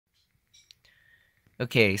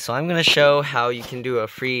Okay, so I'm going to show how you can do a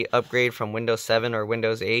free upgrade from Windows 7 or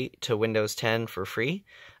Windows 8 to Windows 10 for free.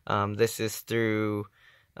 This is through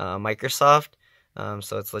Microsoft,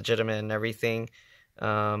 so it's legitimate and everything.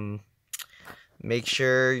 Make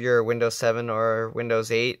sure your Windows 7 or Windows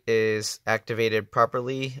 8 is activated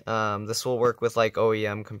properly. This will work with like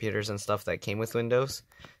OEM computers and stuff that came with Windows.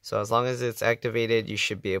 So as long as it's activated, you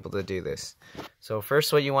should be able to do this. So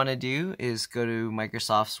first what you want to do is go to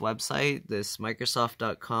Microsoft's website, this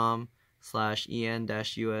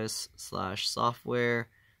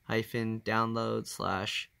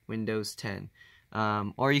microsoft.com/en-us/software-download/Windows 10.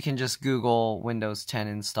 Or you can just Google Windows 10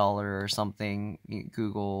 installer or something,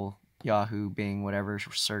 Google, Yahoo, Bing, whatever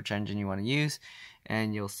search engine you want to use,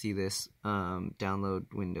 and you'll see this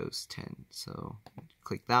download Windows 10. So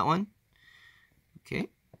click that one. Okay.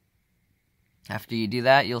 After you do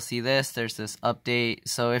that, you'll see this. There's this update.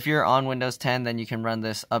 So if you're on Windows 10, then you can run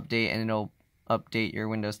this update and it'll update your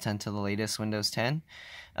Windows 10 to the latest Windows 10.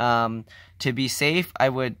 To be safe, I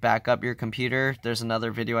would back up your computer. There's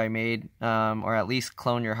another video I made, or at least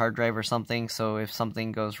clone your hard drive or something, so if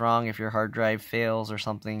something goes wrong, if your hard drive fails or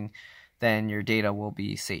something, then your data will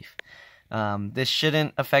be safe. This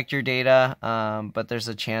shouldn't affect your data, but there's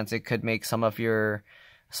a chance it could make some of your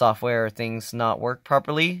software or things not work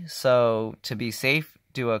properly. So to be safe,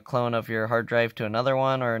 do a clone of your hard drive to another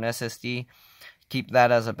one or an SSD. Keep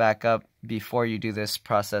that as a backup before you do this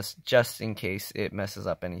process, just in case it messes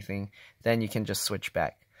up anything. Then you can just switch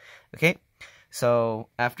back. Okay, so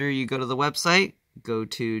after you go to the website, go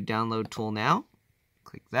to Download Tool Now.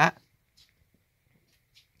 Click that.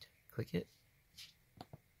 Click it.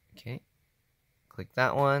 Okay, click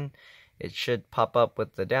that one. It should pop up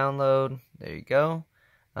with the download. There you go.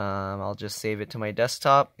 I'll just save it to my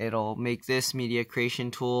desktop. It'll make this media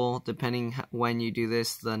creation tool. Depending when you do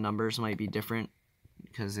this, the numbers might be different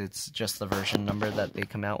because it's just the version number that they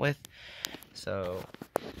come out with. So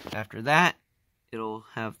after that, it'll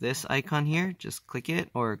have this icon here. Just click it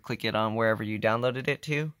or click it on wherever you downloaded it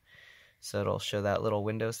to. So it'll show that little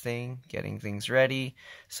Windows thing, getting things ready.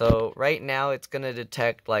 So right now it's going to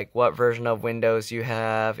detect like what version of Windows you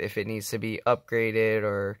have, if it needs to be upgraded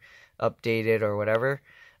or updated or whatever.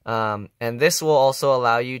 And this will also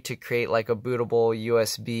allow you to create like a bootable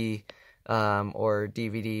USB or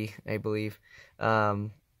DVD, I believe.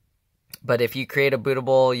 But if you create a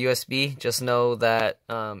bootable USB, just know that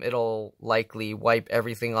it'll likely wipe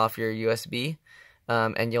everything off your USB,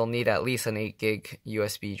 and you'll need at least an 8 gig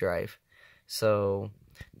USB drive. So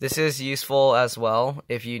this is useful as well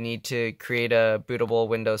if you need to create a bootable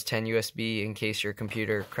Windows 10 USB in case your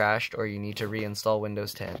computer crashed or you need to reinstall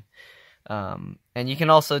Windows 10. And you can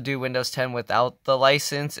also do Windows 10 without the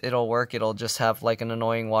license. It'll work. It'll just have like an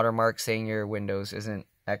annoying watermark saying your Windows isn't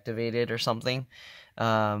activated or something.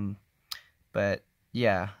 But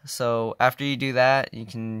yeah, so after you do that, you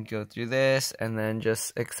can go through this and then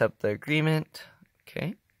just accept the agreement.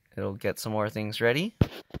 Okay, it'll get some more things ready.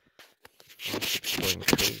 It's going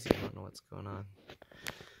crazy. I don't know what's going on.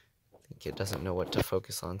 I think it doesn't know what to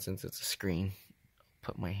focus on since it's a screen.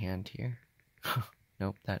 Put my hand here.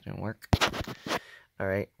 Nope, that didn't work.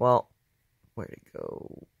 Alright, well, where'd it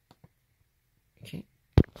go? Okay,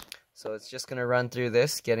 so it's just going to run through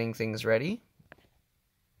this, getting things ready.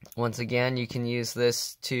 Once again, you can use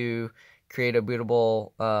this to create a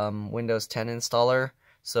bootable Windows 10 installer.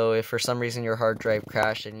 So if for some reason your hard drive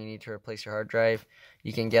crashed and you need to replace your hard drive,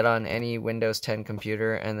 you can get on any Windows 10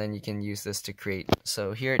 computer and then you can use this to create.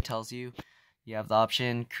 So here it tells you, you have the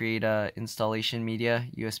option, create a installation media,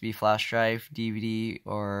 USB flash drive, DVD,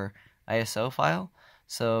 or ISO file.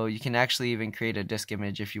 So you can actually even create a disk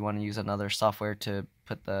image if you want to use another software to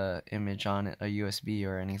put the image on a USB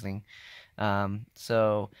or anything.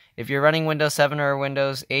 So if you're running Windows 7 or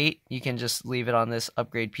Windows 8, you can just leave it on this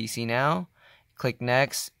Upgrade PC Now. Click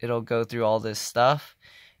Next. It'll go through all this stuff.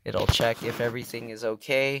 It'll check if everything is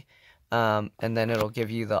okay. And then it'll give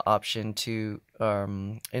you the option to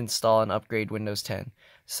install and upgrade Windows 10.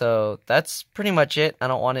 So that's pretty much it. I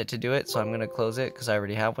don't want it to do it, so I'm going to close it because I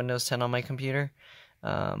already have Windows 10 on my computer.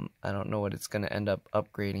 I don't know what it's going to end up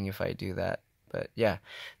upgrading if I do that. But yeah,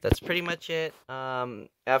 that's pretty much it.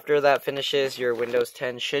 After that finishes, your Windows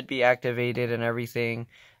 10 should be activated and everything.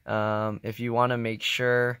 If you want to make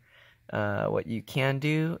sure, what you can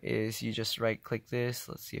do is you just right click this.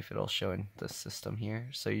 Let's see if it'll show in the system here.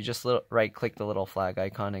 So you just right click the little flag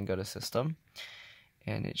icon and go to system.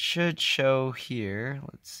 And it should show here.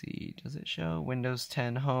 Let's see, does it show Windows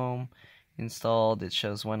 10 home installed? It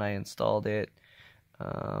shows when I installed it.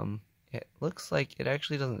 It looks like it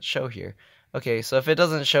actually doesn't show here. Okay, so if it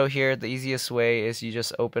doesn't show here, the easiest way is you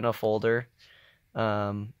just open a folder.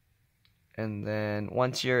 and then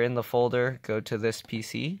once you're in the folder, go to this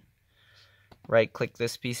PC, right click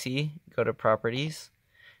this PC, go to properties,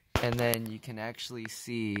 and then you can actually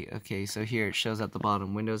see, okay, so here it shows at the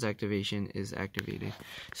bottom, Windows activation is activated.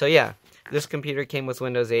 So yeah, this computer came with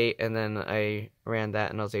Windows 8, and then I ran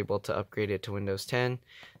that and I was able to upgrade it to Windows 10.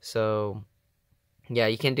 So yeah,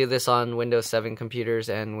 you can do this on Windows 7 computers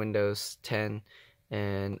and Windows 10,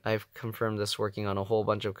 and I've confirmed this working on a whole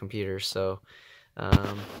bunch of computers. So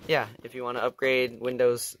yeah, if you want to upgrade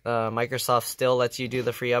Windows, Microsoft still lets you do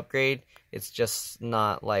the free upgrade. It's just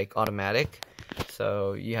not like automatic.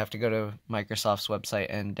 So you have to go to Microsoft's website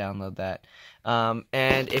and download that.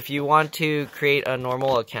 And if you want to create a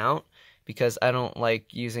normal account, because I don't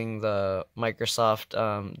like using the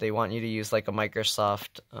Microsoft, they want you to use like a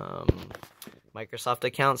Microsoft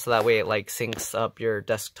account, so that way it like syncs up your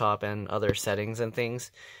desktop and other settings and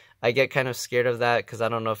things. I get kind of scared of that because I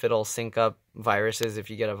don't know if it'll sync up viruses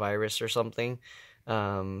if you get a virus or something,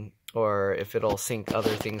 or if it'll sync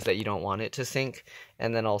other things that you don't want it to sync.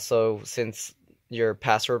 And then also, since your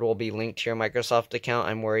password will be linked to your Microsoft account,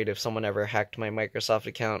 I'm worried if someone ever hacked my Microsoft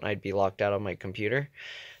account, I'd be locked out of my computer.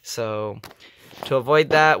 So to avoid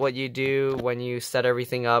that, what you do when you set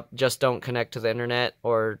everything up, just don't connect to the internet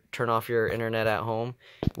or turn off your internet at home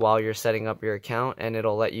while you're setting up your account, and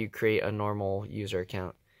it'll let you create a normal user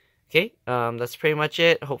account. Okay, that's pretty much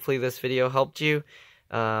it. Hopefully this video helped you.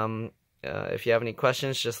 If you have any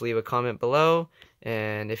questions, just leave a comment below.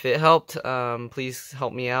 And if it helped, please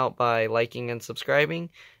help me out by liking and subscribing,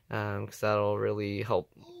 because that'll really help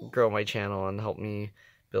grow my channel and help me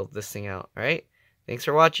build this thing out. Alright, thanks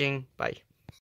for watching. Bye.